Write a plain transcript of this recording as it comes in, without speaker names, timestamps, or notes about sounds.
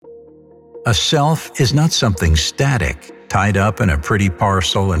A self is not something static, tied up in a pretty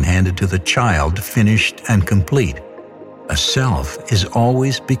parcel and handed to the child, finished and complete. A self is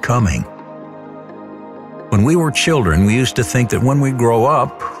always becoming. When we were children, we used to think that when we grow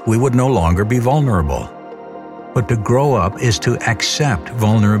up, we would no longer be vulnerable. But to grow up is to accept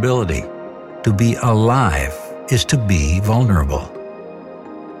vulnerability. To be alive is to be vulnerable.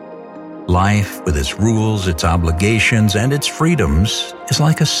 Life, with its rules, its obligations, and its freedoms, is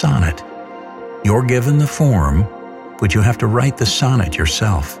like a sonnet. You're given the form, but you have to write the sonnet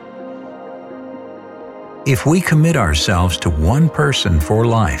yourself. If we commit ourselves to one person for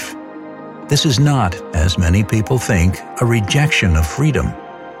life, this is not, as many people think, a rejection of freedom.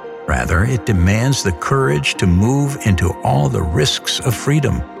 Rather, it demands the courage to move into all the risks of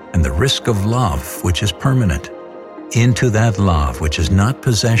freedom and the risk of love, which is permanent. Into that love, which is not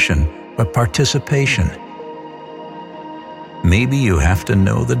possession, but participation. Maybe you have to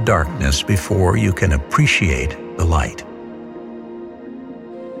know the darkness before you can appreciate the light.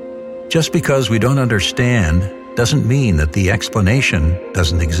 Just because we don't understand doesn't mean that the explanation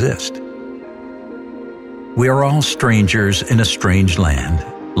doesn't exist. We are all strangers in a strange land,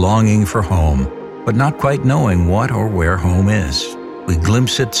 longing for home, but not quite knowing what or where home is. We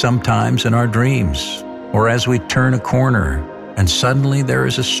glimpse it sometimes in our dreams, or as we turn a corner, and suddenly there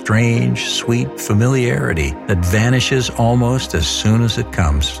is a strange, sweet familiarity that vanishes almost as soon as it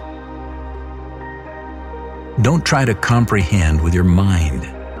comes. Don't try to comprehend with your mind.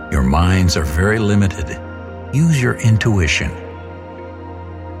 Your minds are very limited. Use your intuition.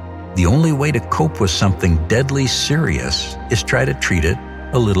 The only way to cope with something deadly serious is try to treat it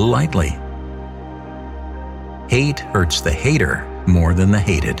a little lightly. Hate hurts the hater more than the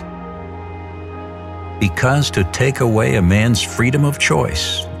hated. Because to take away a man's freedom of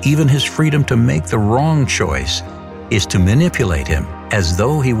choice, even his freedom to make the wrong choice, is to manipulate him as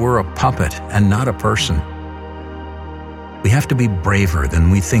though he were a puppet and not a person. We have to be braver than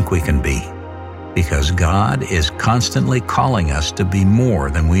we think we can be, because God is constantly calling us to be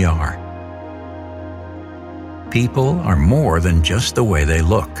more than we are. People are more than just the way they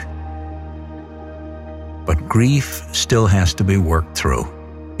look. But grief still has to be worked through.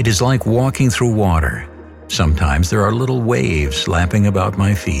 It is like walking through water. Sometimes there are little waves lapping about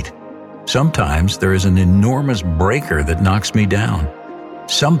my feet. Sometimes there is an enormous breaker that knocks me down.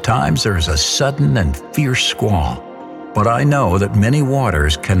 Sometimes there is a sudden and fierce squall. But I know that many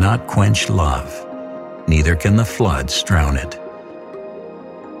waters cannot quench love. Neither can the floods drown it.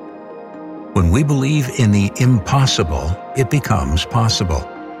 When we believe in the impossible, it becomes possible,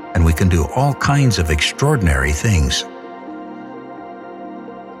 and we can do all kinds of extraordinary things.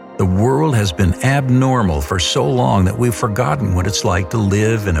 The world has been abnormal for so long that we've forgotten what it's like to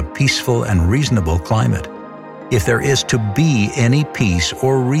live in a peaceful and reasonable climate. If there is to be any peace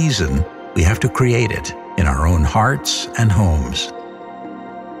or reason, we have to create it in our own hearts and homes.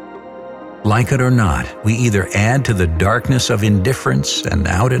 Like it or not, we either add to the darkness of indifference and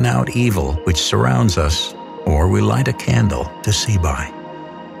out-and-out evil which surrounds us, or we light a candle to see by.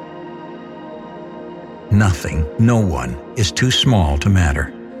 Nothing, no one, is too small to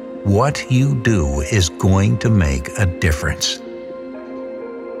matter. What you do is going to make a difference.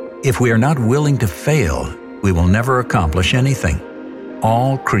 If we are not willing to fail, we will never accomplish anything.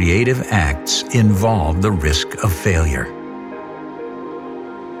 All creative acts involve the risk of failure.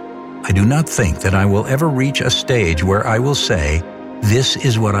 I do not think that I will ever reach a stage where I will say, "This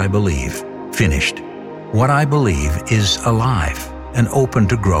is what I believe, finished." What I believe is alive and open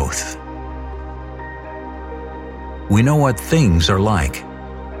to growth. We know what things are like.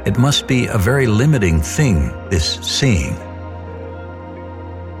 It must be a very limiting thing, this seeing.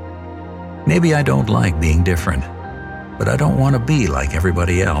 Maybe I don't like being different, but I don't want to be like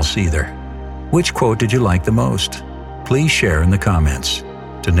everybody else either. Which quote did you like the most? Please share in the comments.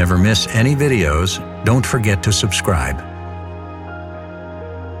 To never miss any videos, don't forget to subscribe.